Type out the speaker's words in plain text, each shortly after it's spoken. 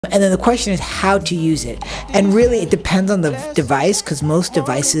And then the question is how to use it. And really it depends on the device, because most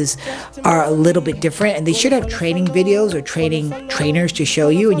devices are a little bit different, and they should have training videos or trainers to show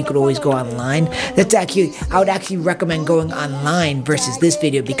you, and you could always go online. I would actually recommend going online versus this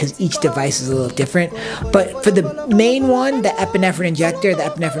video, because each device is a little different. But for the main one, the epinephrine injector, the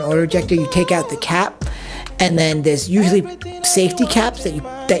epinephrine auto-injector, you take out the cap, and then there's usually safety caps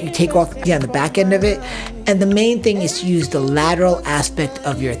that you take off on the back end of it. And the main thing is to use the lateral aspect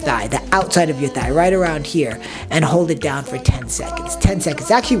of your thigh, the outside of your thigh, right around here, and hold it down for 10 seconds. 10 seconds.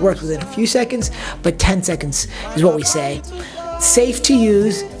 It actually works within a few seconds, but 10 seconds is what we say. Safe to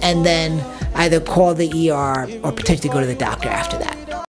use, and then either call the ER or potentially go to the doctor after that.